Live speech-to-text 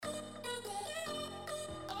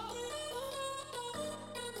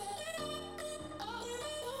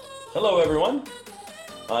Hello, everyone.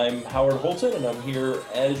 I'm Howard Holton, and I'm here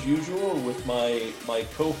as usual with my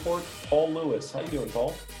cohort, Paul Lewis. How you doing,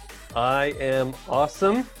 Paul? I am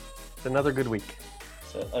awesome. It's another good week.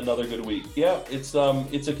 Another good week. Yeah, it's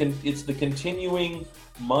the continuing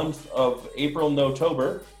month of April and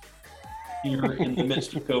October here in the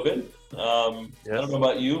midst of COVID. I don't Yes. know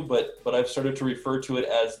about you, but I've started to refer to it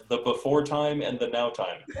as the before time and the now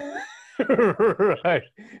time. Right.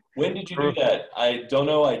 When did you do that? I don't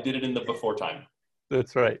know. I did it in the before time.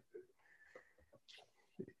 That's right.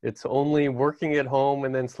 It's only working at home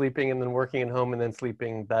and then sleeping and then working at home and then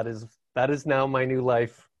sleeping. That is now my new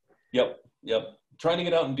life. Yep, yep. Trying to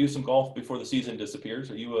get out and do some golf before the season disappears.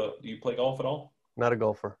 Do you play golf at all? Not a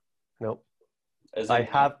golfer. Nope. As I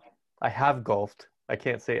in, have golfed. I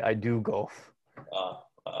can't say I do golf. uh,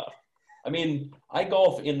 uh, I mean, I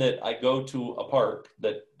golf in that I go to a park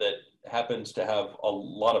that happens to have a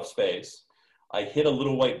lot of space. I hit a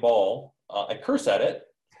little white ball. I curse at it.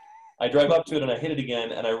 I drive up to it and I hit it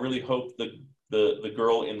again. And I really hope the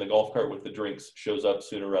girl in the golf cart with the drinks shows up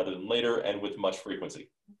sooner rather than later and with much frequency.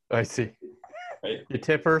 I see. Right? You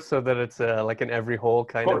tip her so that it's like an every hole Of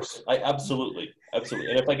kind of. course, I absolutely. And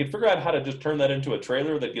if I could figure out how to just turn that into a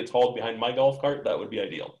trailer that gets hauled behind my golf cart, that would be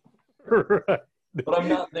ideal. Right. But I'm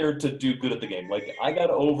not there to do good at the game. Like, I got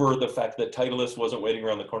over the fact that Titleist wasn't waiting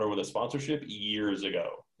around the corner with a sponsorship years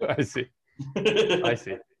ago. I see. I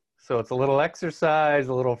see. So it's a little exercise,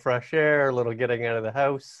 a little fresh air, a little getting out of the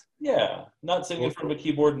house. Yeah, not sitting in front of a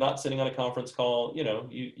keyboard, not sitting on a conference call. You know,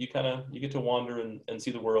 you kind of you get to wander and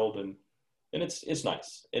see the world, and it's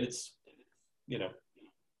nice. And it's, you know,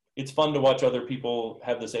 it's fun to watch other people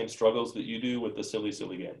have the same struggles that you do with the silly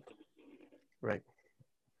game. Right.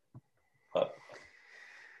 But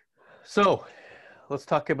So let's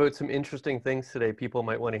talk about some interesting things today people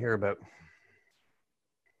might want to hear about.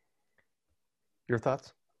 Your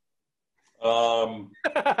thoughts?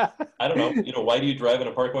 I don't know. You know, why do you drive in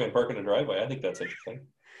a parkway and park in a driveway? I think that's interesting.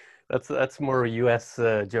 That's more a U.S.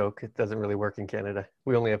 Joke. It doesn't really work in Canada.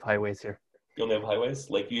 We only have highways here. You only have highways?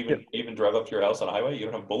 Like, you Yep. even drive up to your house on a highway? You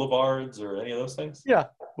don't have boulevards or any of those things? Yeah,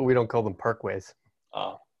 but we don't call them parkways.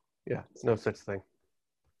 Ah, Yeah, no such thing.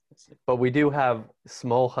 let's see. But we do have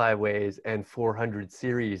small highways and 400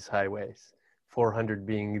 series highways. 400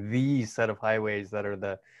 being the set of highways that are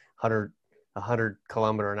the 100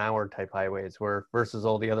 kilometer an hour type highways, where versus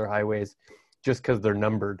all the other highways, just because they're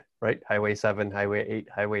numbered, right? Highway 7, Highway 8,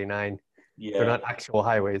 Highway 9. They're Yeah. not actual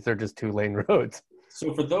highways. They're just 2-lane roads.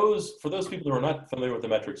 So for those people who are not familiar with the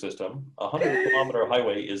metric system, a 100-kilometer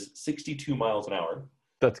highway is 62 miles an hour.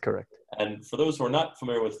 That's correct. And for those who are not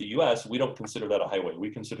familiar with the U.S., we don't consider that a highway. We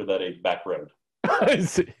consider that a back road. I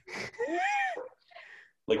see.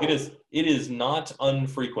 Like, it is not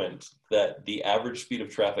unfrequent that the average speed of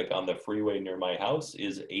traffic on the freeway near my house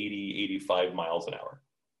is 80, 85 miles an hour.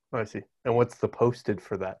 I see. And what's the posted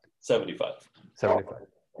for that? 75, 75.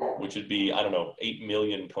 which would be, I don't know, 8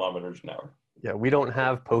 million kilometers an hour. Yeah, we don't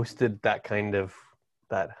have posted that kind of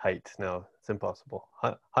that height. No, it's impossible.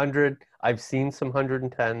 100, I've seen some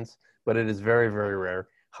 110s, but it is very, very rare.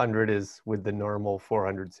 100 is with the normal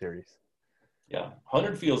 400 series. Yeah,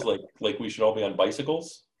 100 feels like we should all be on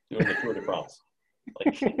bicycles doing the Tour de France.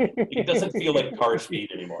 Like, it doesn't feel like car speed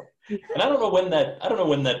anymore. And I don't know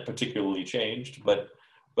when that particularly changed, but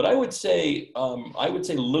I would say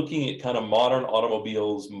looking at kind of modern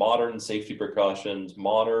automobiles, modern safety precautions,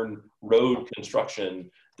 modern road construction,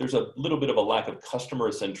 there's a little bit of a lack of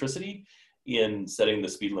customer centricity in setting the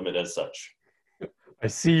speed limit as such. I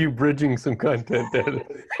see you bridging some content there.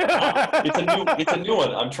 It's a new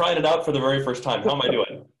one. I'm trying it out for the very first time. How am I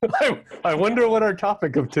doing? I wonder what our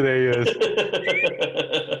topic of today is.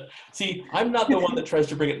 See, I'm not the one that tries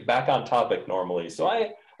to bring it back on topic normally. So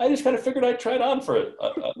I just kind of figured I'd try it on for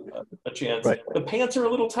a chance. Right. The pants are a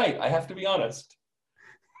little tight, I have to be honest.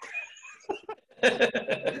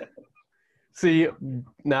 See,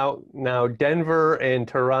 now Denver and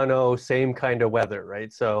Toronto, same kind of weather,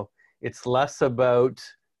 right? So it's less about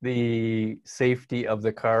the safety of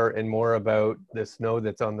the car and more about the snow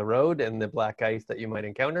that's on the road and the black ice that you might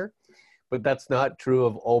encounter. But that's not true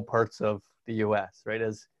of all parts of the US, right?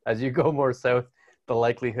 As you go more south, the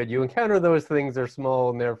likelihood you encounter those things are small,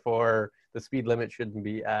 and therefore the speed limit shouldn't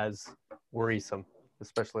be as worrisome,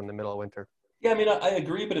 especially in the middle of winter. Yeah, I mean, I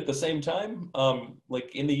agree, but at the same time,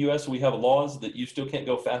 like in the US, we have laws that you still can't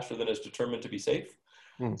go faster than is determined to be safe.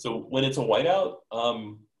 So when it's a whiteout,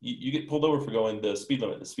 you get pulled over for going the speed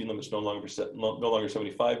limit. The speed limit is no longer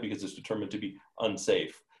 75 because it's determined to be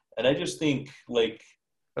unsafe. And I just think, like,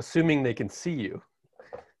 assuming they can see you.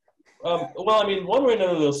 Well, I mean, one way or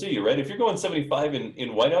another, they'll see you, right? If you're going 75 in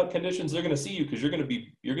whiteout conditions, they're going to see you because you're going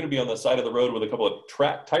to be on the side of the road with a couple of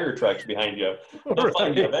tire tracks behind you. They'll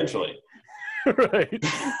find you eventually. Right.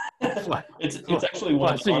 It's actually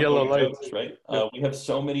one of the yellow ongoing lights. jokes, right? We have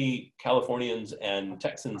so many Californians and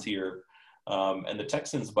Texans here, and the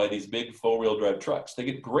Texans buy these big four-wheel drive trucks. They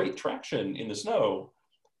get great traction in the snow,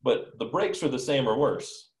 but the brakes are the same or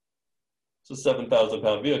worse. It's a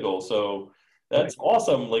 7,000-pound vehicle, so that's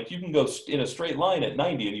awesome. Like you can go in a straight line at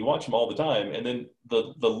 90 and you watch them all the time. And then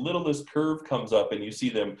the littlest curve comes up and you see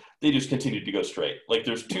them, they just continue to go straight. Like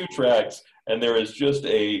there's two tracks and there's just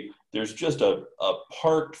a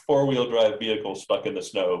parked four-wheel drive vehicle stuck in the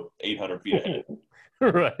snow 800 feet ahead.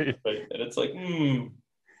 Right. And it's like, maybe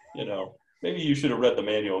you should have read the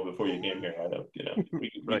manual before you came here. I don't, we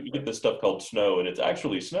get this stuff called snow and it's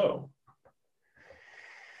actually snow.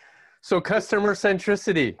 So customer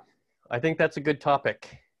centricity. I think that's a good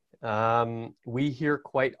topic. We hear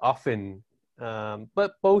quite often,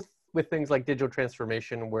 but both with things like digital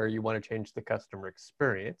transformation, where you want to change the customer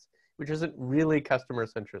experience, which isn't really customer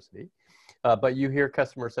centricity, but you hear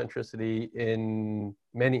customer centricity in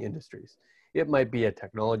many industries. It might be a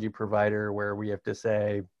technology provider where we have to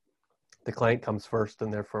say the client comes first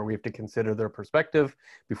and therefore we have to consider their perspective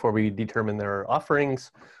before we determine their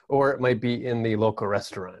offerings, or it might be in the local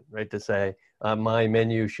restaurant, right? To say, my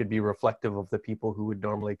menu should be reflective of the people who would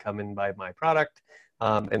normally come and buy my product,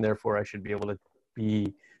 and therefore I should be able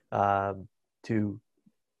to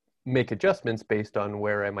make adjustments based on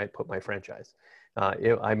where I might put my franchise.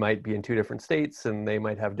 I might be in two different states and they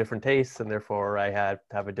might have different tastes, and therefore I have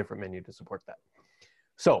a different menu to support that.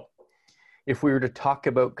 So if we were to talk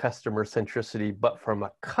about customer centricity, but from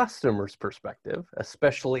a customer's perspective,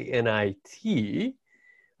 especially in IT,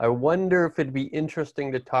 I wonder if it'd be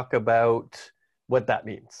interesting to talk about what that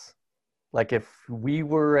means. Like if we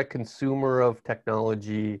were a consumer of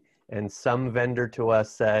technology and some vendor to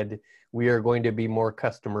us said, we are going to be more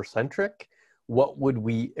customer centric, what would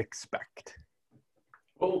we expect?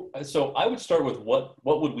 Well, so I would start with what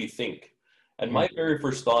would we think? And my very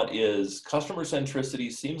first thought is customer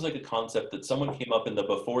centricity seems like a concept that someone came up in the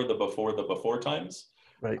before times.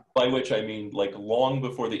 Right. By which I mean like long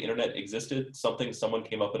before the internet existed, someone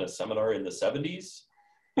came up in a seminar in the 70s.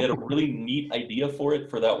 They had a really neat idea for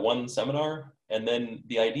it for that one seminar. And then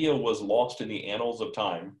the idea was lost in the annals of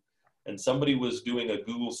time. And somebody was doing a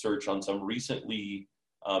Google search on some recently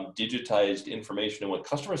digitized information and went,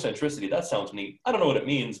 customer centricity, that sounds neat. I don't know what it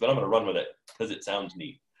means, but I'm going to run with it because it sounds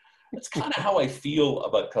neat. That's kind of how I feel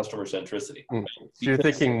about customer centricity. Right? So you're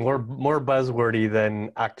thinking more buzzwordy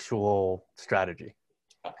than actual strategy.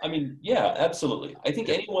 I mean, yeah, absolutely. I think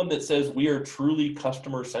anyone that says we are truly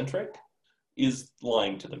customer centric is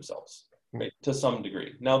lying to themselves, right? To some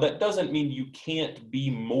degree. Now, that doesn't mean you can't be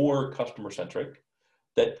more customer centric.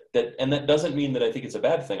 And that doesn't mean that I think it's a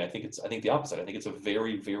bad thing. I think the opposite. I think it's a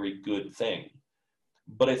very, very good thing.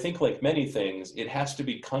 But I think like many things, it has to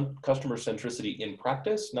be customer centricity in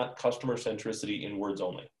practice, not customer centricity in words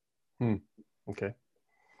only. Okay.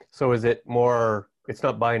 So is it more, it's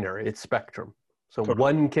not binary, it's spectrum. So correct.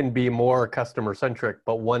 One can be more customer centric,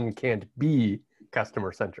 but one can't be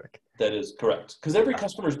customer centric. That is correct. Because every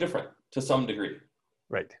customer is different to some degree.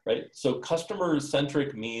 Right. Right. So customer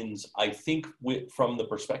centric means I think from the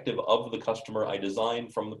perspective of the customer, I design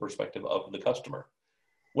from the perspective of the customer.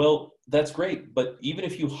 Well, that's great. But even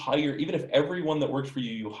if everyone that works for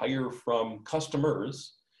you, you hire from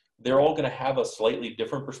customers, they're all going to have a slightly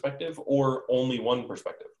different perspective or only one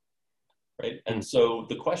perspective. Right. And so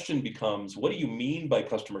the question becomes, what do you mean by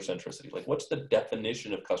customer centricity? Like, what's the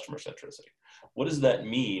definition of customer centricity? What does that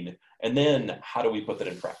mean? And then how do we put that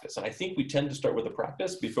in practice? And I think we tend to start with the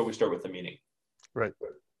practice before we start with the meaning. Right.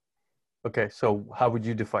 Okay. So how would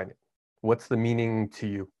you define it? What's the meaning to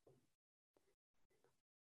you?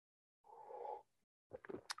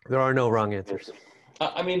 There are no wrong answers.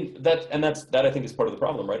 I mean, that I think is part of the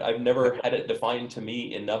problem, right? I've never had it defined to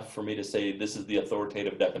me enough for me to say this is the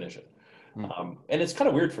authoritative definition. And it's kind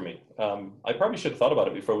of weird for me. I probably should have thought about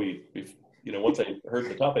it before once I heard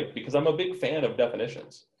the topic, because I'm a big fan of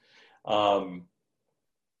definitions. And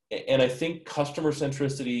I think customer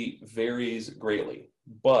centricity varies greatly,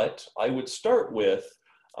 but I would start with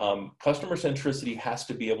customer centricity has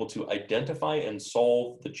to be able to identify and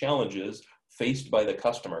solve the challenges faced by the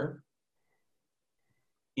customer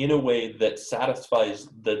in a way that satisfies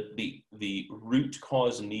the root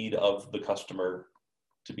cause need of the customer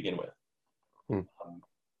to begin with.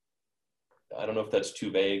 I don't know if that's too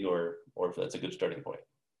vague or if that's a good starting point.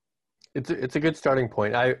 It's a good starting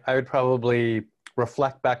point. I would probably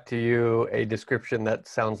reflect back to you a description that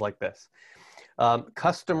sounds like this.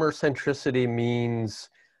 Customer centricity means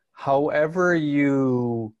however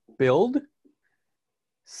you build,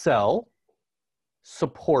 sell,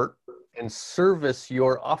 support, and service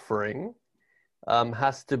your offering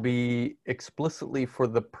has to be explicitly for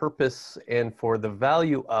the purpose and for the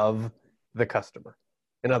value of the customer.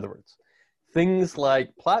 In other words, things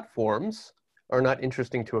like platforms are not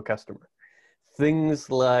interesting to a customer. Things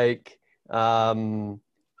like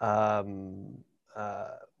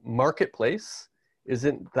marketplace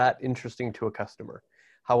isn't that interesting to a customer.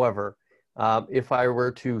 However, if I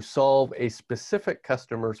were to solve a specific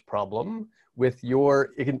customer's problem with your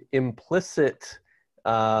implicit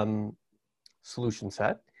solution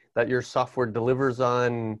set that your software delivers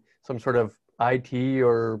on some sort of IT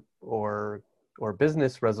or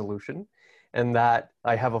business resolution, and that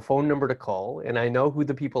I have a phone number to call and I know who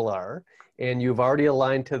the people are, and you've already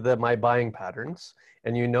aligned to my buying patterns,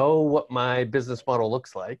 and you know what my business model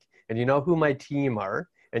looks like, and you know who my team are,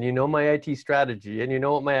 and you know my IT strategy, and you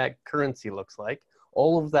know what my currency looks like,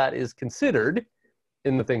 all of that is considered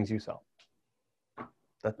in the things you sell.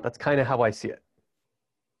 That's kind of how I see it.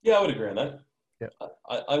 Yeah, I would agree on that. Yeah.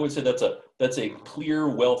 I would say that's a clear,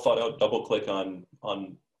 well thought out double click on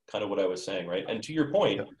kind of what I was saying, right? And to your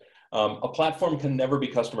point, a platform can never be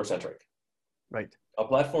customer centric. Right. A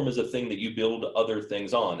platform is a thing that you build other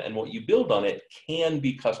things on, and what you build on it can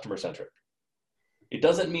be customer centric. It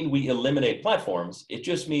doesn't mean we eliminate platforms. It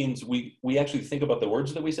just means we actually think about the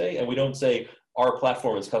words that we say, and we don't say our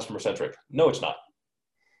platform is customer centric. No, it's not.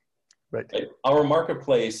 Right. Our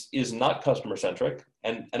marketplace is not customer centric,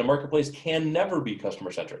 and a marketplace can never be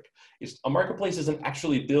customer centric. A marketplace isn't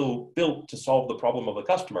actually built to solve the problem of a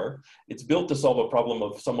customer. It's built to solve a problem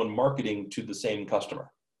of someone marketing to the same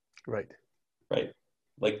customer. Right. Right.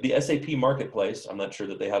 Like the SAP marketplace, I'm not sure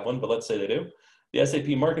that they have one, but let's say they do. The SAP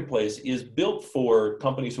marketplace is built for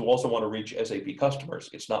companies who also want to reach SAP customers.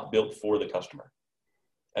 It's not built for the customer.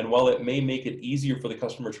 And while it may make it easier for the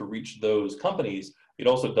customer to reach those companies, it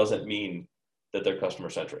also doesn't mean that they're customer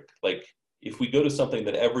centric. Like if we go to something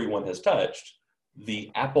that everyone has touched,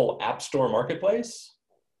 the Apple App Store marketplace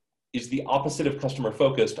is the opposite of customer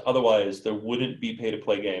focused. Otherwise, there wouldn't be pay to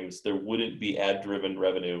play games. There wouldn't be ad driven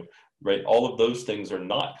revenue, right? All of those things are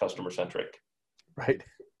not customer centric. Right.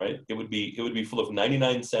 Right. It would be full of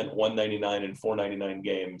 99-cent, $1.99 and $4.99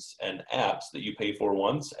 games and apps that you pay for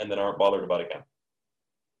once and then aren't bothered about again.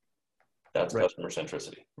 That's right. Customer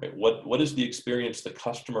centricity, right? What is the experience the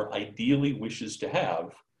customer ideally wishes to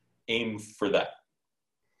have? Aim for that.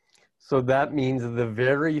 So that means the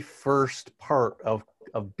very first part of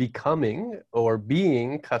becoming or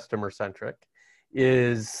being customer centric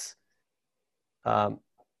is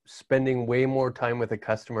spending way more time with a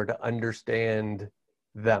customer to understand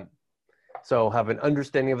them. So have an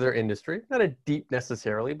understanding of their industry, not a deep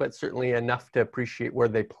necessarily, but certainly enough to appreciate where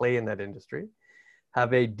they play in that industry.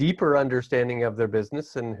 Have a deeper understanding of their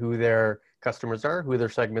business and who their customers are, who their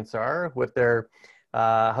segments are, what their,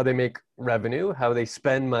 how they make revenue, how they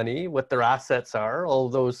spend money, what their assets are, all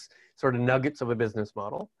those sort of nuggets of a business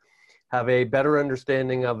model. Have a better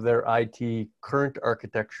understanding of their IT current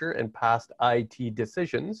architecture and past IT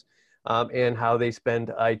decisions, and how they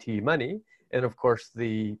spend IT money. And of course,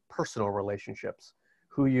 the personal relationships,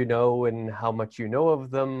 who you know and how much you know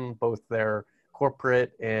of them, both their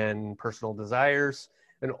corporate and personal desires,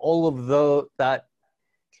 and all of that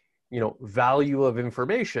value of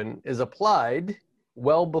information is applied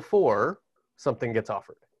well before something gets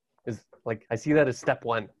offered. Is like I see that as step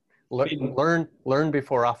one. Learn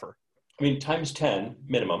before offer. I mean, times 10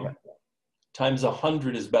 minimum, times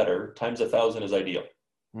 100 is better, times 1,000 is ideal,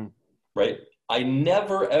 right? I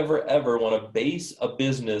never, ever, ever want to base a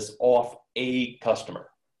business off a customer.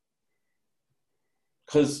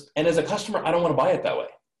 And as a customer, I don't want to buy it that way.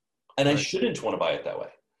 And I shouldn't want to buy it that way,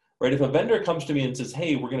 right? If a vendor comes to me and says,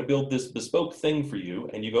 hey, we're going to build this bespoke thing for you,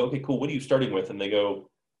 and you go, okay, cool, what are you starting with? And they go,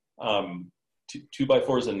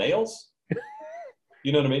 2x4s and nails.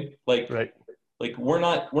 You know what I mean? Like we're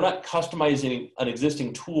not customizing an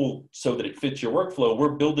existing tool so that it fits your workflow.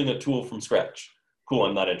 We're building a tool from scratch. Cool,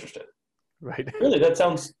 I'm not interested. Right. Really, that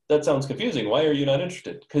sounds confusing. Why are you not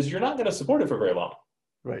interested? Because you're not going to support it for very long.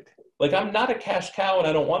 Right. Like I'm not a cash cow and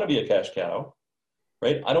I don't want to be a cash cow,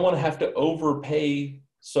 right? I don't want to have to overpay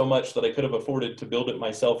so much that I could have afforded to build it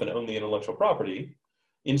myself and own the intellectual property.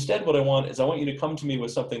 Instead, what I want you to come to me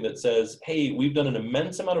with something that says, hey, we've done an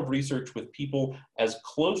immense amount of research with people as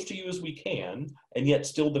close to you as we can, and yet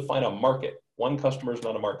still define a market. One customer is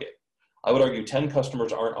not a market. I would argue 10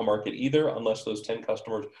 customers aren't a market either, unless those 10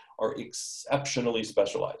 customers are exceptionally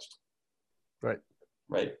specialized. Right.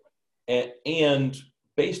 Right. And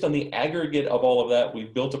based on the aggregate of all of that,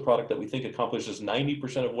 we've built a product that we think accomplishes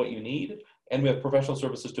 90% of what you need, and we have professional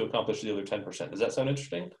services to accomplish the other 10%. Does that sound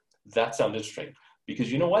interesting? That sounds interesting.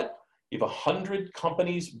 Because you know what? If 100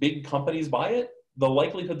 companies, big companies buy it, the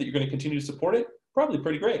likelihood that you're going to continue to support it, probably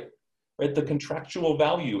pretty great, right? The contractual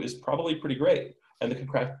value is probably pretty great. And the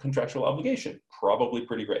contractual obligation, probably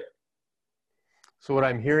pretty great. So what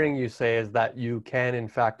I'm hearing you say is that you can, in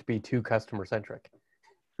fact, be too customer-centric,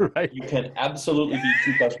 right? You can absolutely be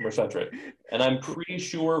too customer-centric. And I'm pretty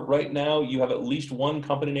sure right now you have at least one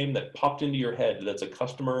company name that popped into your head that's a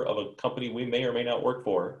customer of a company we may or may not work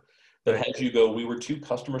for that Right. has you go, we were too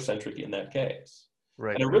customer-centric in that case.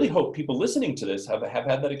 Right. And I really hope people listening to this have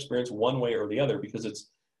had that experience one way or the other, because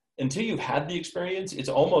it's, until you've had the experience, it's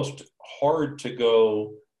almost hard to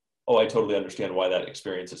go, oh, I totally understand why that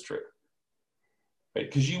experience is true. Right?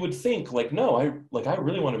 Because you would think like, no, I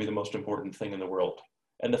really want to be the most important thing in the world.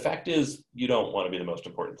 And the fact is, you don't want to be the most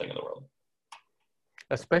important thing in the world.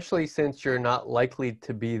 Especially since you're not likely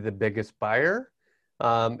to be the biggest buyer,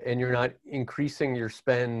 and you're not increasing your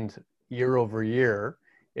spend year over year,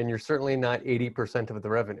 and you're certainly not 80% of the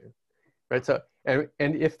revenue, right? So, and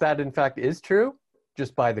if that in fact is true,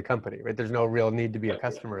 just buy the company, right? There's no real need to be a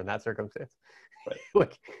customer in that circumstance.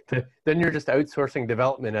 Right. Then you're just outsourcing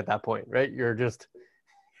development at that point, right? You're just,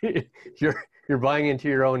 you're buying into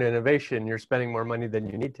your own innovation. You're spending more money than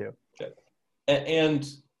you need to. Okay. And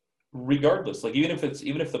regardless, like even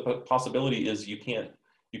if the possibility is you can't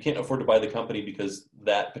afford to buy the company because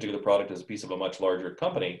that particular product is a piece of a much larger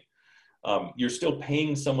company, you're still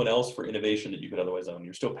paying someone else for innovation that you could otherwise own.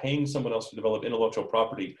 You're still paying someone else to develop intellectual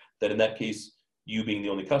property that in that case, you being the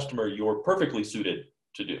only customer, you're perfectly suited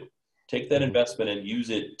to do. Take that investment and use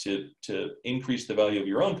it to increase the value of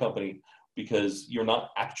your own company, because you're not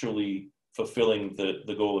actually fulfilling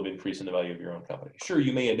the goal of increasing the value of your own company. Sure,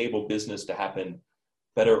 you may enable business to happen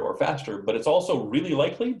better or faster, but it's also really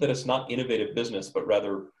likely that it's not innovative business, but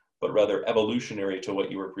rather evolutionary to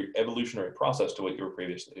what you were evolutionary process to what you were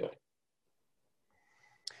previously doing.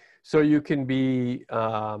 So you can be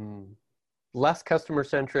less customer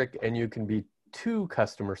centric, and you can be too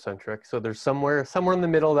customer centric. So there's somewhere in the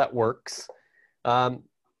middle that works.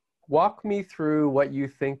 Walk me through what you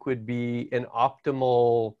think would be an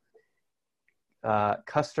optimal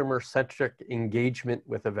customer centric engagement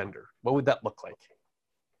with a vendor. What would that look like?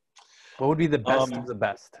 What would be the best of the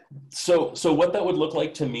best? So what that would look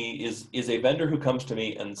like to me is a vendor who comes to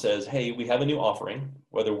me and says, hey, we have a new offering,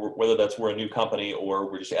 whether that's we're a new company or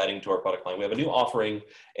we're just adding to our product line. We have a new offering,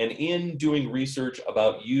 and in doing research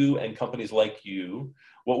about you and companies like you,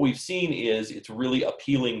 what we've seen is it's really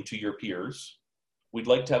appealing to your peers. We'd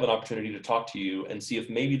like to have an opportunity to talk to you and see if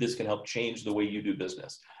maybe this can help change the way you do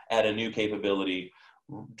business, add a new capability,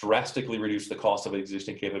 drastically reduce the cost of an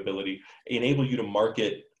existing capability, enable you to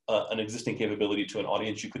market an existing capability to an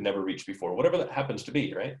audience you could never reach before, whatever that happens to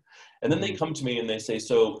be, right? And then they come to me and they say,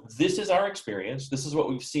 so this is our experience. This is what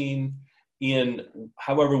we've seen in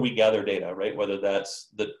however we gather data, right? Whether that's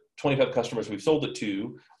the 25 customers we've sold it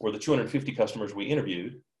to or the 250 customers we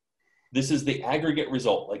interviewed. This is the aggregate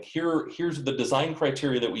result. Like here's the design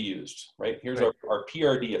criteria that we used, right? Here's our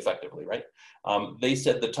PRD effectively, right? They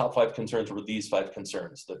said the top 5 concerns were these 5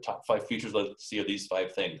 concerns. The top 5 features let's see are these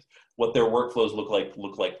 5 things. What their workflows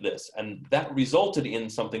look like this. And that resulted in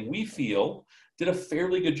something we feel did a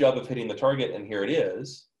fairly good job of hitting the target, and here it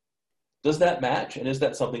is. Does that match? And is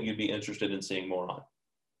that something you'd be interested in seeing more on?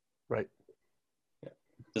 Right. Yeah.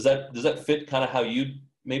 Does that fit kind of how you'd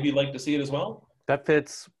maybe like to see it as well? That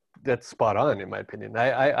fits. That's spot on, in my opinion.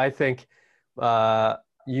 I think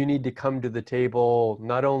you need to come to the table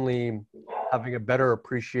not only having a better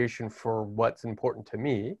appreciation for what's important to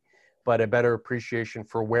me, but a better appreciation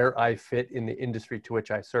for where I fit in the industry to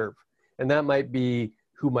which I serve. And that might be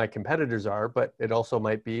who my competitors are, but it also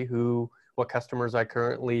might be what customers I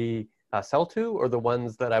currently sell to, or the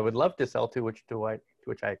ones that I would love to sell to, which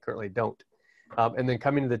I currently don't. And then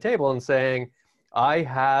coming to the table and saying, I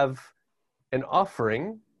have an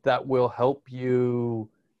offering that will help you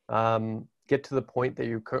get to the point that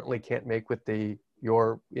you currently can't make with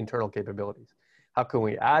your internal capabilities. How can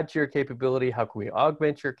we add to your capability? How can we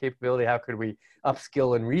augment your capability? How could we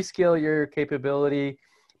upskill and reskill your capability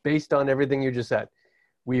based on everything you just said?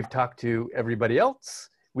 We've talked to everybody else.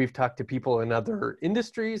 We've talked to people in other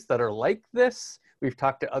industries that are like this. We've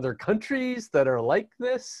talked to other countries that are like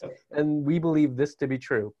this, and we believe this to be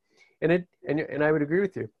true. And I would agree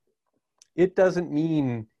with you. It doesn't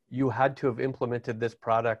mean you had to have implemented this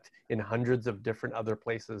product in hundreds of different other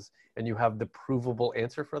places and you have the provable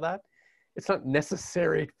answer for that. It's not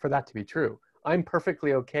necessary for that to be true. I'm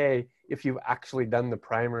perfectly okay if you've actually done the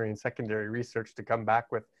primary and secondary research to come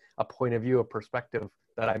back with a point of view, a perspective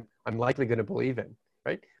that I'm likely going to believe in,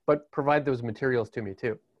 right? But provide those materials to me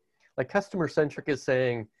too. Like customer centric is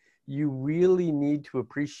saying, you really need to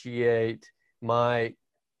appreciate my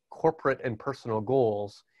corporate and personal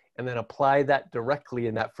goals and then apply that directly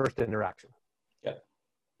in that first interaction. Yeah.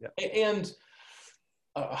 Yeah. And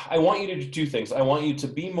I want you to do two things. I want you to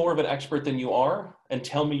be more of an expert than you are and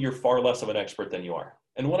tell me you're far less of an expert than you are.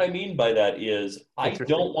 And what I mean by that is I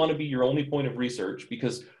don't want to be your only point of research,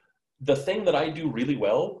 because the thing that I do really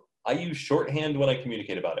well, I use shorthand when I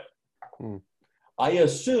communicate about it. I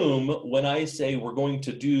assume when I say we're going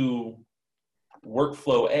to do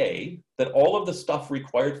workflow A, that all of the stuff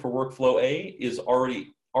required for workflow A is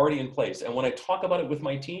already in place. And when I talk about it with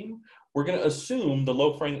my team, we're going to assume the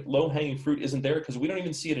low-hanging fruit isn't there because we don't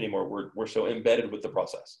even see it anymore. We're so embedded with the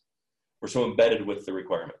process. We're so embedded with the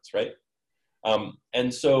requirements, right?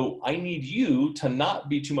 And so I need you to not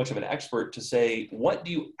be too much of an expert to say, what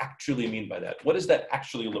do you actually mean by that? What does that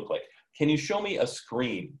actually look like? Can you show me a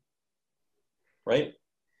screen, right?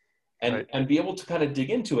 And be able to kind of dig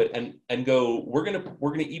into it and go, we're gonna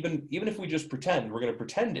even if we just pretend, we're gonna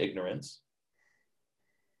pretend ignorance.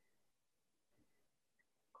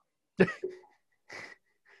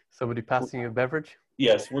 Somebody passing you a beverage?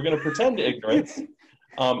 Yes, we're going to pretend ignorance,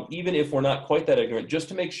 even if we're not quite that ignorant, just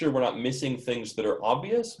to make sure we're not missing things that are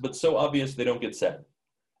obvious, but so obvious they don't get said.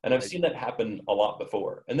 And I've seen that happen a lot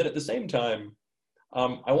before. And then at the same time,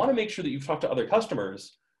 I want to make sure that you've talked to other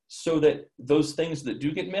customers so that those things that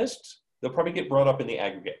do get missed, they'll probably get brought up in the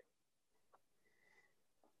aggregate,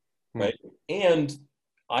 right? And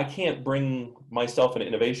I can't bring myself into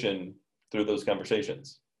innovation through those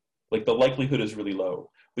conversations. Like the likelihood is really low.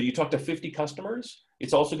 But you talk to 50 customers,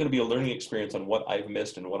 it's also going to be a learning experience on what I've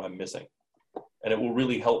missed and what I'm missing. And it will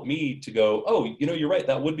really help me to go, oh, you know, you're right,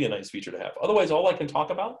 that would be a nice feature to have. Otherwise, all I can talk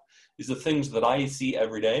about is the things that I see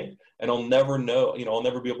every day, and I'll never know, you know, I'll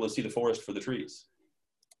never be able to see the forest for the trees.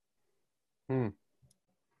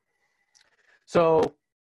 So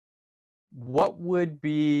what would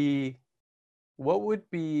be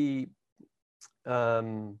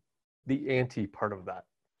the anti part of that?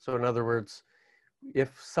 So in other words,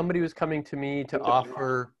 if somebody was coming to me to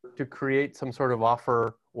offer, to create some sort of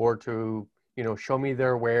offer or to, you know, show me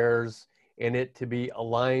their wares and it to be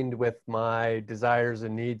aligned with my desires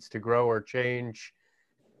and needs to grow or change,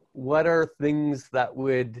 what are things that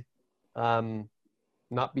would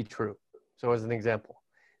not be true? So as an example,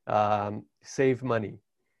 save money,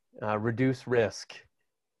 reduce risk,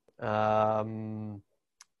 grow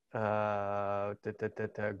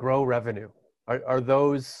revenue. Are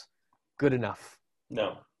those good enough?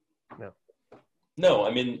 No.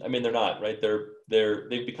 I mean they're not, right?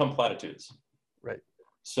 They've become platitudes. Right.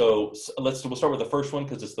 So we'll start with the first one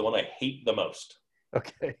because it's the one I hate the most.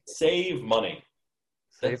 Okay. Save money.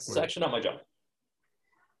 That's actually not my job.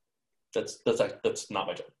 That's not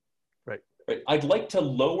my job. Right. I'd like to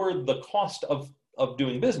lower the cost of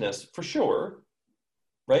doing business for sure,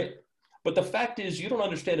 right? But the fact is you don't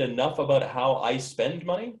understand enough about how I spend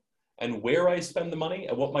money and where I spend the money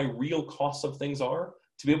and what my real costs of things are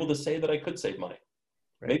to be able to say that I could save money.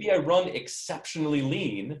 Right. Maybe I run exceptionally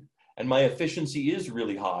lean and my efficiency is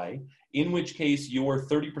really high, in which case your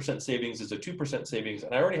 30% savings is a 2% savings,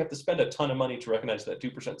 and I already have to spend a ton of money to recognize that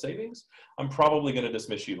 2% savings. I'm probably going to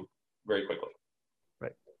dismiss you very quickly.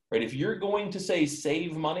 Right? If you're going to say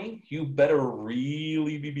save money, you better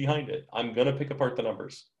really be behind it. I'm going to pick apart the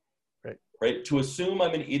numbers. Right? To assume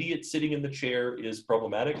I'm an idiot sitting in the chair is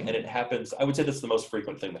problematic, and it happens. I would say that's the most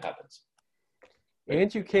frequent thing that happens. Right?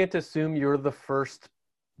 And you can't assume you're the first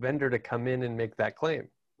vendor to come in and make that claim,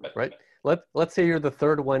 right? Let's say you're the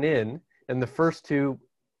third one in, and the first two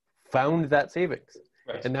found that savings,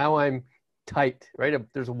 and now I'm tight, right?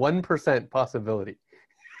 There's 1% possibility.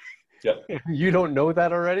 Yep. You don't know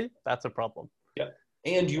that already? That's a problem. Yeah.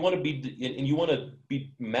 And you want to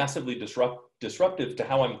be massively disruptive to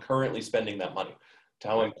how I'm currently spending that money, to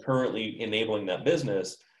how I'm currently enabling that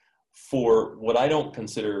business for what I don't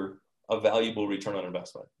consider a valuable return on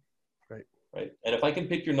investment. Right. And if I can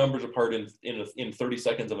pick your numbers apart in 30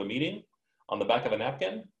 seconds of a meeting on the back of a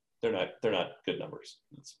napkin, they're not good numbers.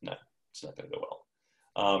 It's not going to go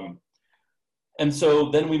well. And so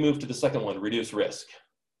then we move to the second one, reduce risk.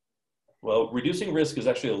 Well, reducing risk is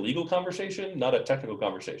actually a legal conversation, not a technical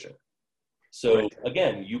conversation. So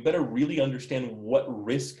again, you better really understand what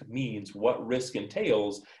risk means, what risk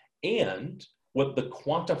entails, and what the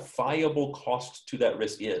quantifiable cost to that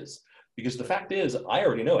risk is. Because the fact is, I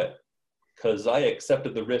already know it, because I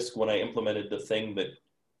accepted the risk when I implemented the thing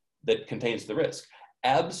that contains the risk.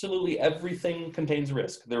 Absolutely everything contains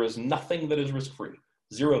risk. There is nothing that is risk-free.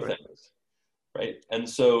 Zero Right. things, right? And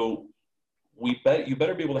so you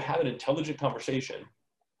better be able to have an intelligent conversation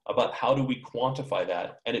about how do we quantify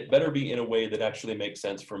that, and it better be in a way that actually makes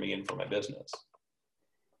sense for me and for my business.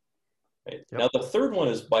 Right? Yep. Now, the third one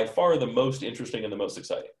is by far the most interesting and the most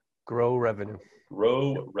exciting. Grow revenue.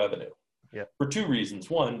 Grow revenue. Yeah. For two reasons.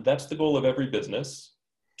 One, that's the goal of every business.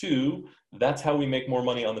 Two, that's how we make more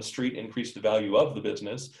money on the street, increase the value of the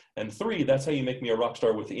business. And three, that's how you make me a rock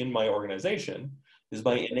star within my organization, is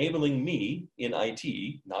by enabling me in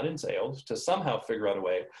IT, not in sales, to somehow figure out a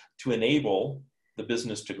way to enable the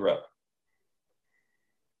business to grow.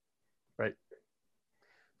 Right.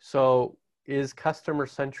 So is customer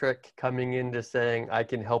centric coming into saying, I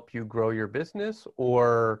can help you grow your business,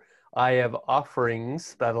 or I have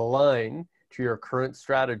offerings that align to your current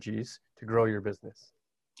strategies to grow your business?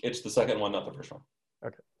 It's the second one, not the first one.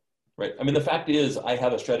 Okay. Right. I mean, the fact is, I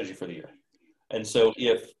have a strategy for the year. And so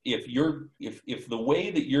if the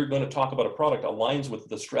way that you're going to talk about a product aligns with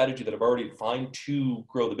the strategy that I've already defined to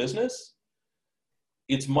grow the business,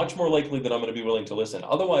 it's much more likely that I'm going to be willing to listen.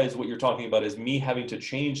 Otherwise, what you're talking about is me having to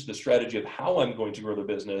change the strategy of how I'm going to grow the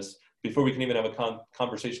business before we can even have a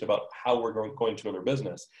conversation about how we're going to grow their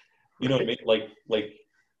business. You know what I mean? Like,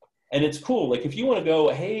 and it's cool. Like if you want to go,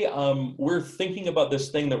 hey, we're thinking about this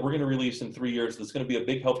thing that we're going to release in 3 years that's going to be a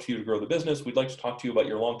big help to you to grow the business. We'd like to talk to you about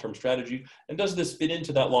your long-term strategy. And does this fit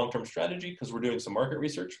into that long-term strategy? Because we're doing some market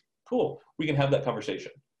research. Cool. We can have that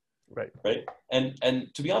conversation. Right. Right. And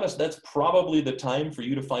to be honest, that's probably the time for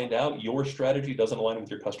you to find out your strategy doesn't align with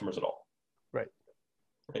your customers at all. Right.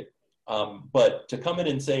 Right. But to come in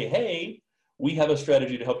and say, hey, we have a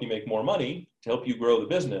strategy to help you make more money, to help you grow the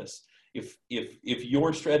business. If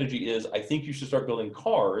your strategy is, I think you should start building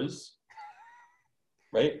cars,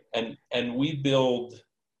 right? And we build,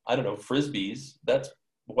 I don't know, Frisbees. That's,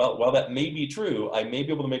 while that may be true, I may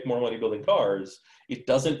be able to make more money building cars. It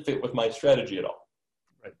doesn't fit with my strategy at all.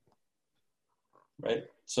 Right. Right.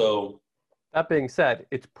 So that being said,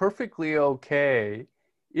 it's perfectly okay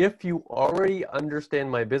if you already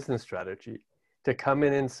understand my business strategy to come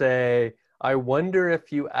in and say, I wonder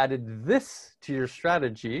if you added this to your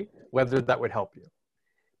strategy, whether that would help you.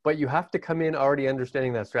 But you have to come in already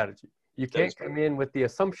understanding that strategy. You can't come in with the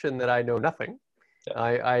assumption that I know nothing.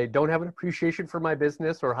 Yeah. I don't have an appreciation for my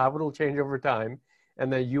business or how it'll change over time.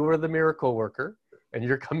 And that you are the miracle worker and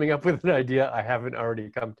you're coming up with an idea I haven't already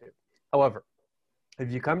come to. However,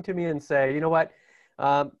 if you come to me and say, you know what,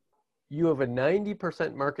 you have a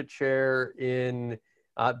 90% market share in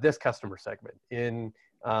this customer segment, in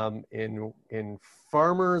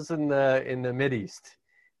farmers in the Mideast,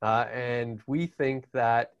 and we think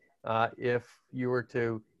that if you were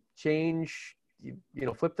to change,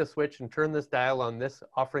 flip the switch and turn this dial on this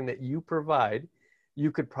offering that you provide,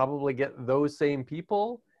 you could probably get those same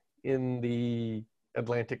people in the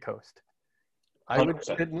Atlantic coast. I 100%. Would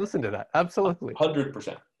sit and listen to that. Absolutely.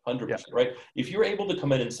 100%. 100%, right? If you're able to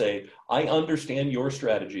come in and say, I understand your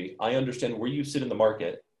strategy, I understand where you sit in the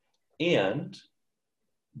market, and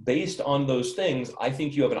based on those things, I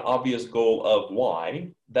think you have an obvious goal of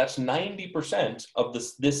Y. That's 90% of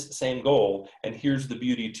this same goal, and here's the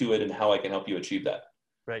beauty to it and how I can help you achieve that.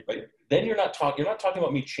 Right. Right? Then you're not talking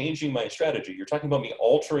about me changing my strategy. You're talking about me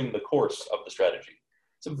altering the course of the strategy.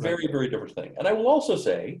 It's a very, very different thing. And I will also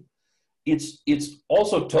say, it's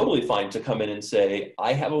also totally fine to come in and say,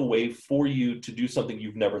 I have a way for you to do something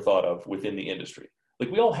you've never thought of within the industry.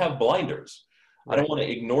 Like we all have blinders. Right. I don't want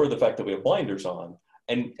to ignore the fact that we have blinders on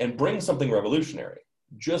and bring something revolutionary.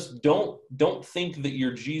 Just don't think that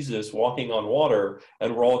you're Jesus walking on water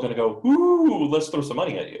and we're all going to go, ooh, let's throw some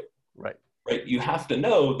money at you. Right. Right. You have to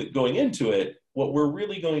know that going into it, what we're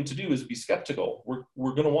really going to do is be skeptical.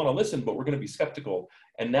 We're going to want to listen, but we're going to be skeptical.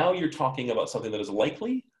 And now you're talking about something that is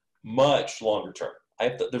likely much longer term.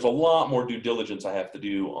 There's a lot more due diligence I have to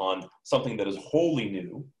do on something that is wholly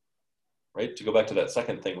new, right? To go back to that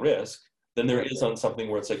second thing, risk, than there is on something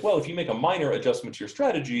where it's like, well, if you make a minor adjustment to your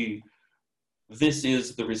strategy, this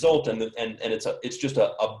is the result, and it's just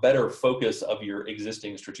a better focus of your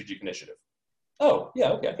existing strategic initiative. Oh,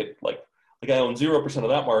 yeah, okay, I could like I own 0% of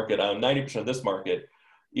that market, I own 90% of this market.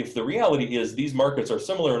 If the reality is these markets are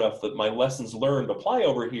similar enough that my lessons learned apply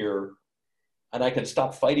over here, and I can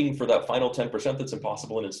stop fighting for that final 10% that's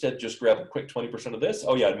impossible and instead just grab a quick 20% of this,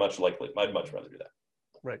 oh yeah, I'd much rather do that.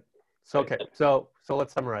 Right. So, okay, so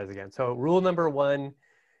let's summarize again. So rule number one,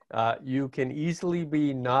 you can easily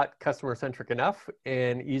be not customer-centric enough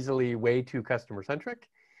and easily way too customer-centric.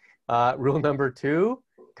 Rule number two,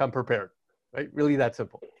 come prepared, right? Really that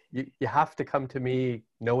simple. You have to come to me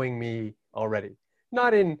knowing me already.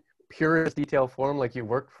 Not in purest detail form, like you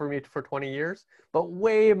worked for me for 20 years, but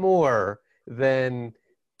way more than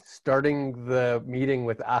starting the meeting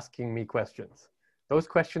with asking me questions. Those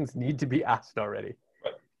questions need to be asked already.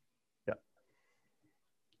 Right. Yeah.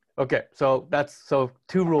 Okay, so so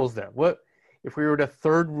 2 rules there. What if we were to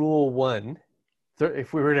third rule one?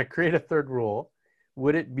 If we were to create a third rule,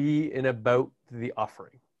 would it be in about the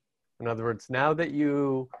offering? In other words, now that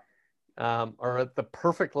you are at the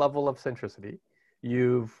perfect level of centricity,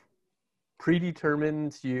 you've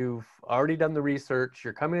predetermined, you've already done the research,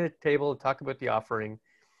 you're coming to the table to talk about the offering.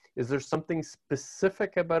 Is there something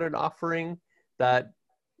specific about an offering that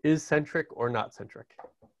is centric or not centric?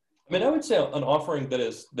 I mean, I would say an offering that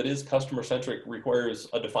is customer centric requires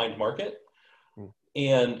a defined market.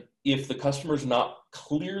 And if the customer's not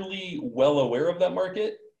clearly well aware of that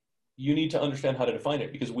market, you need to understand how to define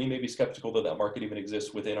it, because we may be skeptical that that market even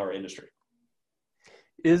exists within our industry.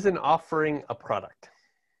 Is an offering a product?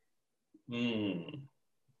 Not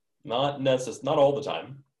all the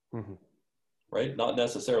time, right? Not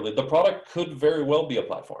necessarily. The product could very well be a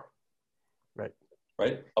platform.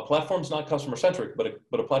 Right? A platform's not customer centric,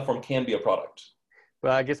 but a platform can be a product.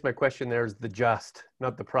 Well, I guess my question there is the just,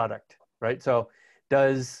 not the product, right? So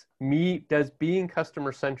does being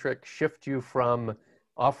customer centric shift you from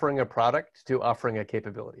offering a product to offering a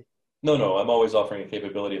capability? No, I'm always offering a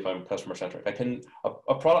capability if I'm customer centric. I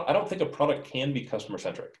don't think a product can be customer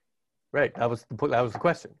centric. Right, that was the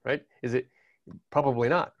question, right? Is it? Probably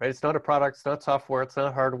not, right? It's not a product, it's not software, it's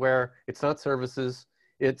not hardware, it's not services,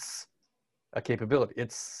 it's a capability.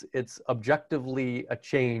 It's objectively a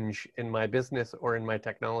change in my business or in my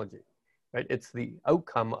technology, right? It's the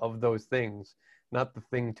outcome of those things, not the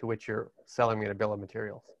thing to which you're selling me a bill of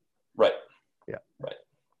materials. Right. Yeah. Right.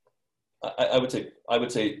 I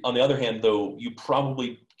would say, on the other hand, though, you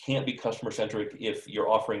probably can't be customer centric if your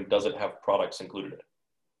offering doesn't have products included in it.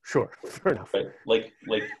 Sure, fair enough. Right? Like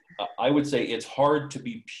I would say it's hard to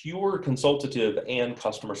be pure consultative and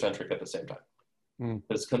customer centric at the same time.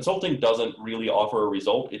 Because consulting doesn't really offer a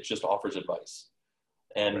result; it just offers advice,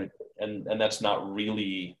 and that's not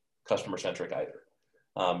really customer centric either.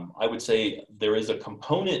 I would say there is a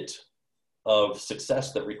component of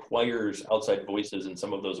success that requires outside voices, and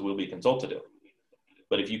some of those will be consultative.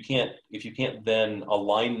 But if you can't then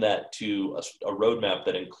align that to a roadmap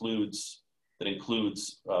that includes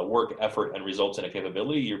work, effort, and results in a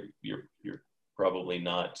capability, you're probably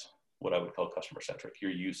not what I would call customer centric.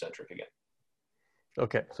 You're you centric again.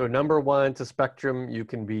 Okay, so number 1, it's a spectrum. You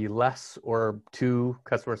can be less or too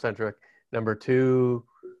customer centric. Number 2,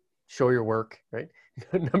 show your work, right?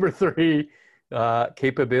 Number 3,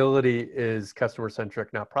 capability is customer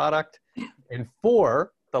centric, not product. And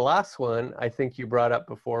 4, the last one, I think you brought up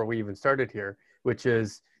before we even started here, which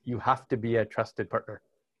is you have to be a trusted partner.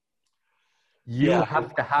 You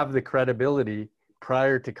have to have the credibility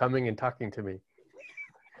prior to coming and talking to me.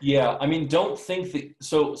 Yeah, I mean, don't think that.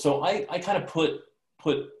 So I kind of put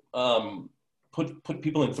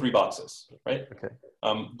people in 3 boxes, right? Okay.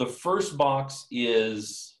 The first box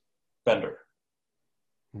is vendor,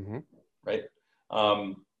 right?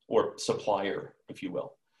 Or supplier, if you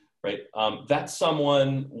will, right? That's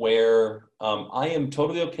someone where I am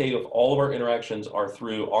totally okay if all of our interactions are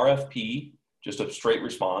through RFP, just a straight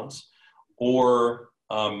response, or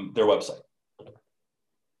their website,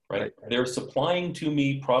 right? They're supplying to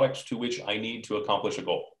me products to which I need to accomplish a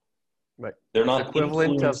goal. Right. They're not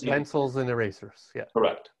equivalent of pencils and erasers. Yeah.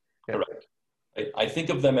 Correct. Yeah. Correct. I think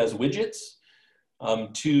of them as widgets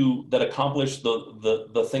that accomplish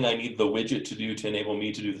the thing I need the widget to do to enable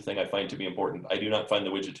me to do the thing I find to be important. I do not find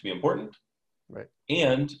the widget to be important. Right.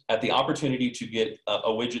 And at the opportunity to get a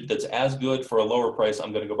widget that's as good for a lower price,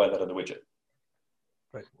 I'm going to go buy that other widget.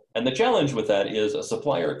 Right. And the challenge with that is a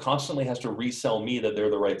supplier constantly has to resell me that they're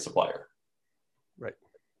the right supplier. Right.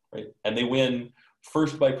 Right. And they win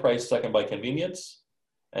first by price, second by convenience.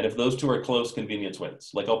 And if those 2 are close, convenience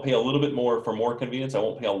wins. Like I'll pay a little bit more for more convenience. I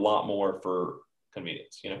won't pay a lot more for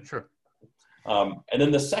convenience, you know? Sure. And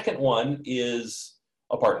then the second one is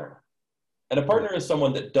a partner. And a partner is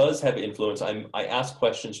someone that does have influence. I ask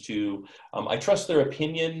questions to, I trust their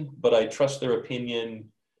opinion, but I trust their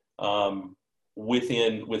opinion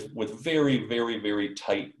with very, very, very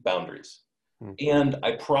tight boundaries. And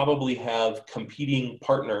I probably have competing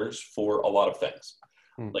partners for a lot of things.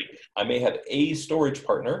 Like I may have a storage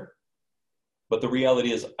partner, but the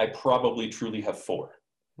reality is I probably truly have 4.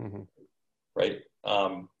 Right?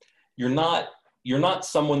 You're not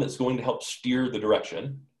someone that's going to help steer the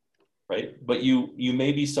direction, right? But you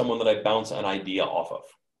may be someone that I bounce an idea off of.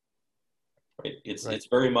 Right? It's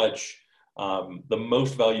very much The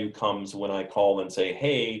most value comes when I call and say,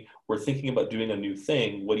 hey, we're thinking about doing a new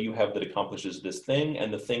thing. What do you have that accomplishes this thing?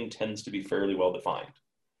 And the thing tends to be fairly well defined,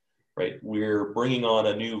 right? We're bringing on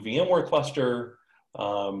a new VMware cluster.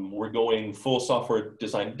 We're going full software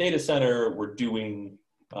design data center. We're doing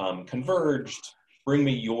converged. Bring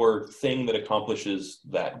me your thing that accomplishes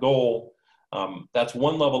that goal. That's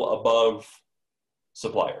one level above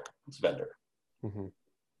supplier, it's vendor. Mm-hmm.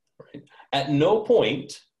 Right? At no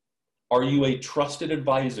point are you a trusted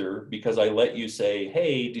advisor because I let you say,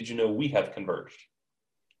 hey, did you know we have converged?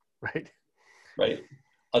 Right. Right?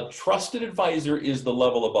 A trusted advisor is the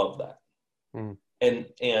level above that. Mm.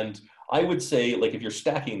 And I would say, like, if you're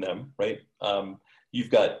stacking them, right? You've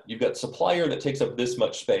got supplier that takes up this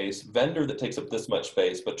much space, vendor that takes up this much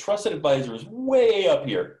space, but trusted advisor is way up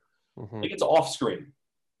here. Mm-hmm. Like, it's off screen.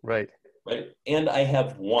 Right. Right? And I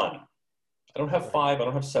have one. I don't have 5, I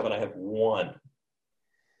don't have 7, I have 1.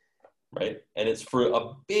 Right? And it's for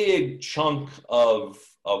a big chunk of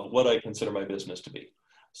what I consider my business to be.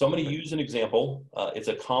 So I'm going to use an example. It's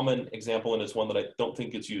a common example, and it's one that I don't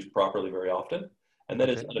think gets used properly very often, and that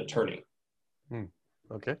is an attorney.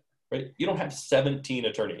 Okay. Right? You don't have 17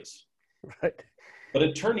 attorneys. Right. But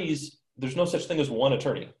attorneys, there's no such thing as one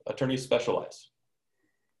attorney. Attorneys specialize.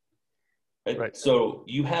 Right? So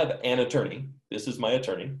you have an attorney. This is my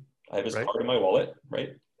attorney. I have his card in my wallet,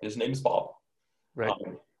 right? His name is Bob. Right.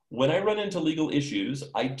 When I run into legal issues,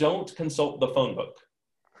 I don't consult the phone book.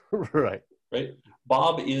 Right. Right?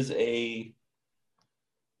 Bob is a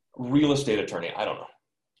real estate attorney. I don't know.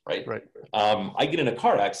 Right? Right. I get in a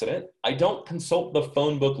car accident. I don't consult the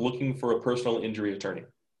phone book looking for a personal injury attorney.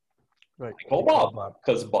 Right. I call Bob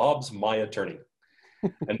because Bob's my attorney.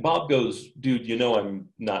 And Bob goes, dude, you know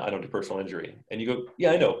I don't do personal injury. And you go,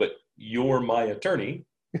 yeah, I know, but you're my attorney.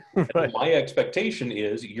 Right. My expectation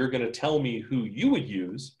is you're going to tell me who you would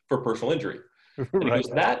use for personal injury. And he goes,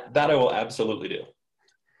 that I will absolutely do.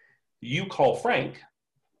 You call Frank,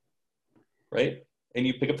 right? And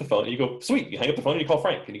you pick up the phone and you go, sweet. You hang up the phone and you call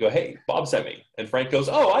Frank and you go, hey, Bob sent me. And Frank goes,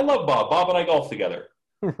 oh, I love Bob. Bob and I golf together.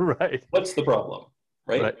 Right. What's the problem?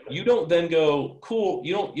 Right? You don't then go, cool.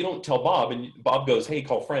 You don't tell Bob, and Bob goes, hey,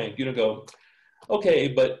 call Frank. You don't go, okay,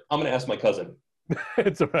 but I'm going to ask my cousin.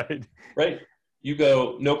 It's all right. Right? You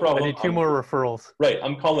go, no problem. I need 2 more referrals. Right.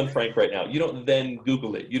 I'm calling Frank right now. You don't then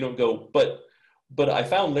Google it. You don't go, but I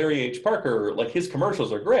found Larry H. Parker, like his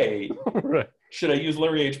commercials are great. Right. Should I use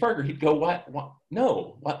Larry H. Parker? He'd go, what?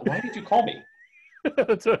 No. Why did you call me?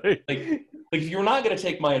 That's right. Like if you're not going to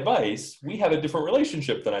take my advice, we have a different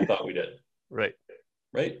relationship than I thought we did. Right.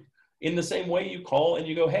 Right. In the same way, you call and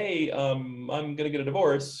you go, hey, I'm going to get a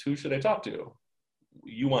divorce. Who should I talk to?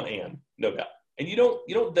 You want Anne, no doubt. And you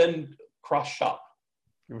don't then cross shop.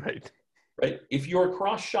 Right. Right. If you're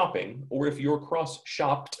cross shopping or if you're cross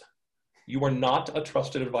shopped, you are not a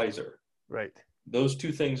trusted advisor. Right. Those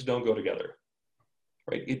two things don't go together.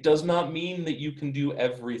 Right. It does not mean that you can do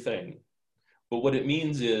everything. But what it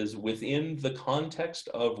means is within the context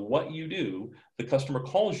of what you do, the customer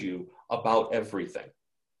calls you about everything.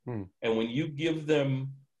 And when you give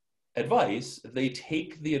them advice, they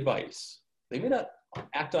take the advice. They may not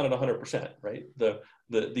act on it 100%, right?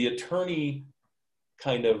 The attorney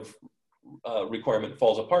kind of requirement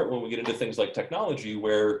falls apart when we get into things like technology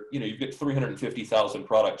where, you get 350,000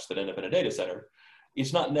 products that end up in a data center.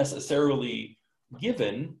 It's not necessarily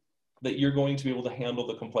given that you're going to be able to handle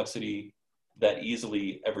the complexity that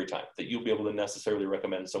easily every time, that you'll be able to necessarily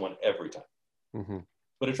recommend someone every time. Mm-hmm.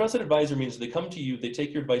 But a trusted advisor means they come to you, they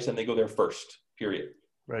take your advice, and they go there first, period.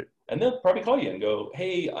 Right. And they'll probably call you and go,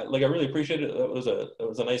 hey, I really appreciate it. That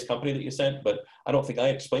was a nice company that you sent, but I don't think I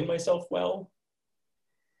explained myself well.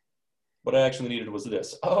 What I actually needed was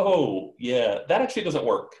this. Oh, yeah, that actually doesn't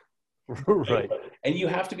work. Right. And you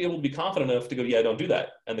have to be able to be confident enough to go, yeah, don't do that.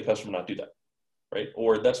 And the customer not do that. Right.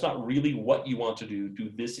 Or that's not really what you want to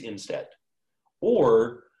do this instead.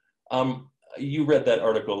 Or you read that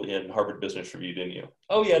article in Harvard Business Review, didn't you?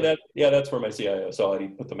 Oh yeah, that's where my CIO saw it. He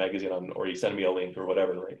put the magazine on, or he sent me a link or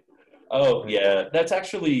whatever, right? Oh yeah, that's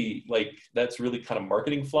actually that's really kind of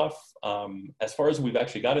marketing fluff. As far as we've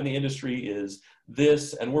actually got in the industry is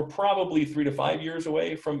this, and we're probably 3 to 5 years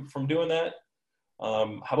away from doing that.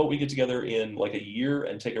 How about we get together in like a year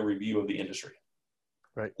and take a review of the industry?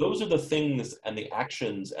 Right. Those are the things and the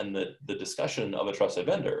actions and the discussion of a trusted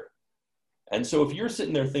vendor. And so if you're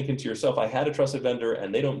sitting there thinking to yourself, I had a trusted vendor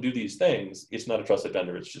and they don't do these things, it's not a trusted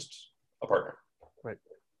vendor, it's just a partner. Right.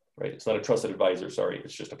 Right. It's not a trusted advisor, sorry,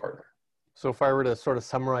 it's just a partner. So if I were to sort of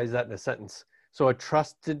summarize that in a sentence, so a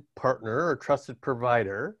trusted partner or trusted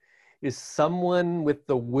provider is someone with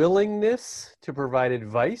the willingness to provide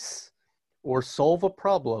advice or solve a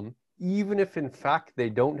problem, even if in fact they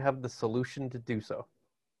don't have the solution to do so.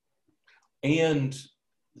 And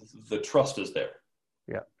the trust is there.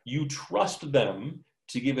 Yeah. You trust them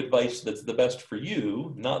to give advice that's the best for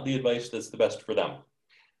you, not the advice that's the best for them.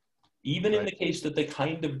 Even in the case that they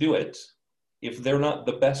kind of do it, if they're not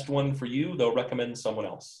the best one for you, they'll recommend someone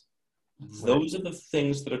else. Those are the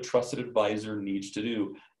things that a trusted advisor needs to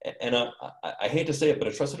do. And I hate to say it, but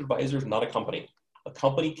a trusted advisor is not a company. A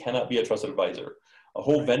company cannot be a trusted advisor. A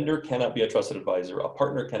whole vendor cannot be a trusted advisor. A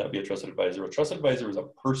partner cannot be a trusted advisor. A trusted advisor is a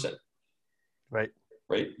person. Right.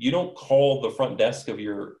 Right. You don't call the front desk of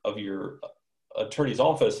your attorney's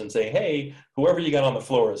office and say, hey, whoever you got on the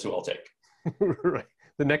floor is who I'll take. Right.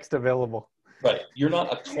 The next available. Right. You're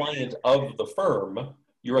not a client of the firm.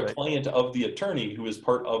 You're a client of the attorney who is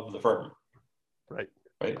part of the firm. Right.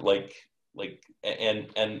 Right.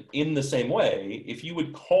 And in the same way, if you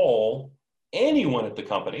would call anyone at the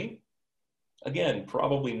company, again,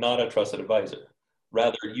 probably not a trusted advisor.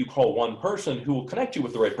 Rather, you call one person who will connect you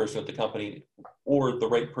with the right person at the company or the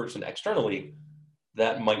right person externally,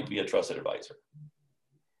 that might be a trusted advisor.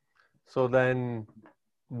 So then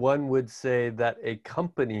one would say that a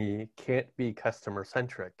company can't be customer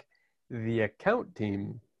centric. The account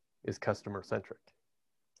team is customer centric.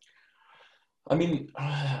 I mean,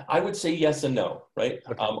 I would say yes and no, right?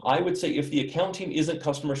 Okay. I would say if the account team isn't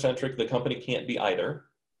customer centric, the company can't be either.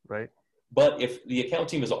 Right. But if the account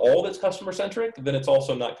team is all that's customer centric, then it's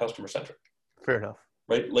also not customer centric. Fair enough.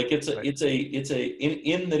 Right? Like in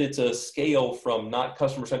that it's a scale from not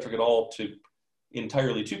customer centric at all to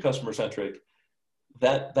entirely to customer centric.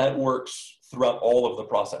 That works throughout all of the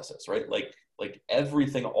processes, right? Like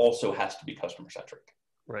everything also has to be customer centric.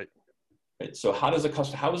 Right. Right. So how is a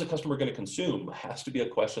customer going to consume has to be a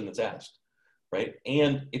question that's asked, right?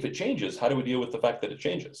 And if it changes, how do we deal with the fact that it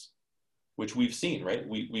changes? Which we've seen, right?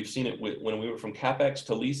 We've seen it when we went from CapEx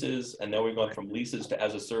to leases, and now we've gone from leases to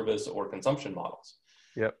as a service or consumption models.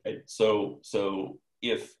 Yep. Right? So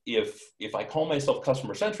if I call myself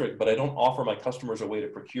customer centric, but I don't offer my customers a way to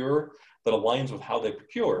procure that aligns with how they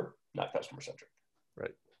procure, not customer centric.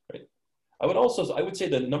 Right. Right. I would say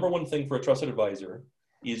the number one thing for a trusted advisor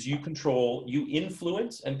is you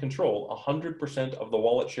influence and control 100% of the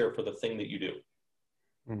wallet share for the thing that you do.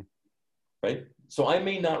 Right? So I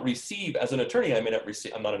may not receive, as an attorney, I'm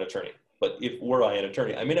not an attorney, but were I an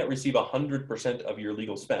attorney, I may not receive 100% of your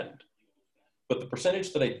legal spend. But the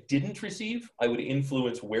percentage that I didn't receive, I would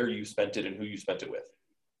influence where you spent it and who you spent it with.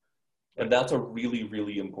 And that's a really,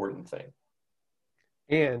 really important thing.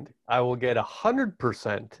 And I will get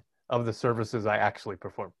 100% of the services I actually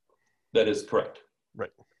perform. That is correct.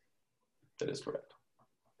 Right. That is correct.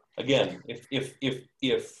 Again,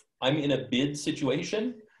 if I'm in a bid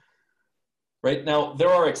situation, right now, there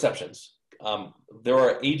are exceptions. There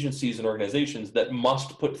are agencies and organizations that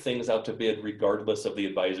must put things out to bid regardless of the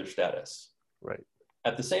advisor status. Right.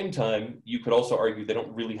 At the same time, you could also argue they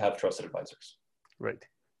don't really have trusted advisors. Right.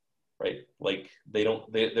 Right. Like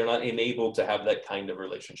they're not enabled to have that kind of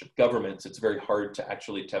relationship. Governments, it's very hard to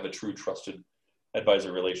have a true trusted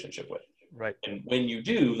advisor relationship with. Right. And when you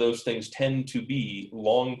do, those things tend to be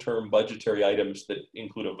long-term budgetary items that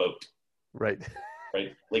include a vote. Right.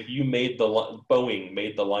 Right. Like Boeing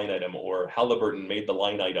made the line item, or Halliburton made the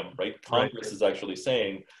line item, right? Congress is actually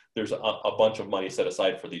saying there's a bunch of money set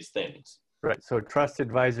aside for these things. Right. So trust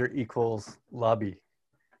advisor equals lobby.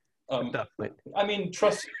 Definitely. I mean,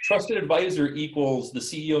 trusted advisor equals the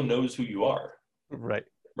CEO knows who you are. Right.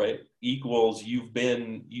 Right. Equals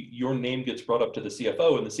your name gets brought up to the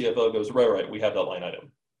CFO, and the CFO goes, right, we have that line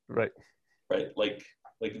item. Right. Right. Like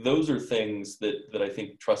those are things that I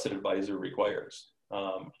think trusted advisor requires.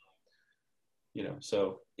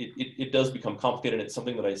 So it does become complicated, and it's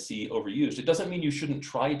something that I see overused. It doesn't mean you shouldn't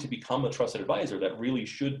try to become a trusted advisor. That really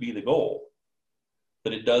should be the goal.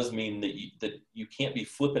 But it does mean that you can't be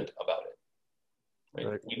flippant about it.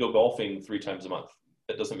 Right? You go golfing 3 times a month.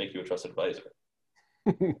 That doesn't make you a trusted advisor.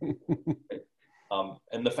 Right?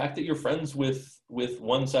 And the fact that you're friends with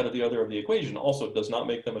one side or the other of the equation also does not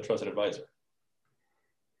make them a trusted advisor.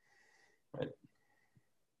 Right?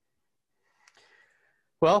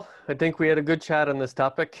 Well, I think we had a good chat on this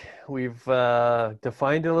topic. We've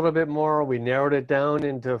defined it a little bit more. We narrowed it down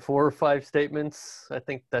into 4 or 5 statements. I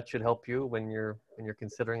think that should help you when you're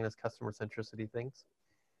considering this customer centricity things.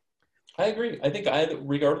 I agree. I think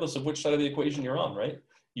regardless of which side of the equation you're on, right?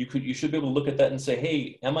 You should be able to look at that and say,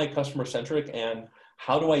 hey, am I customer centric, and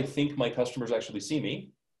how do I think my customers actually see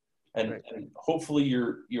me? And hopefully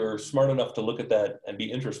you're smart enough to look at that and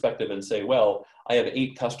be introspective and say, well, I have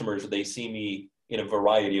 8 customers. They see me in a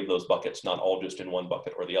variety of those buckets, not all just in one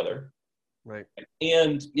bucket or the other. Right.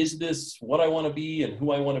 And is this what I want to be and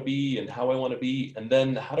who I want to be and how I want to be? And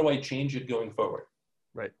then how do I change it going forward?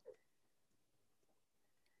 Right.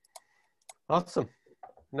 Awesome.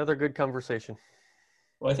 Another good conversation.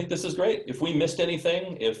 Well, I think this is great. If we missed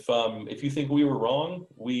anything, if you think we were wrong,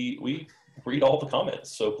 we read all the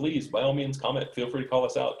comments. So please, by all means, comment. Feel free to call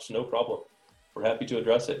us out. It's no problem. We're happy to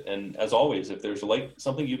address it. And as always, if there's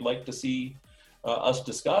something you'd like to see us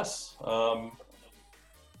discuss,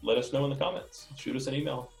 let us know in the comments. Shoot us an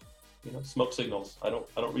email. Smoke signals. I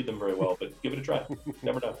don't read them very well, but give it a try.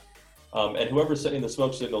 Never know. And whoever's sending the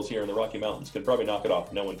smoke signals here in the Rocky Mountains can probably knock it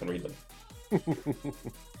off. No one can read them.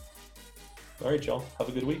 All right, y'all. Have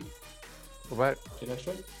a good week. Bye. See you next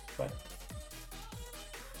week. Bye.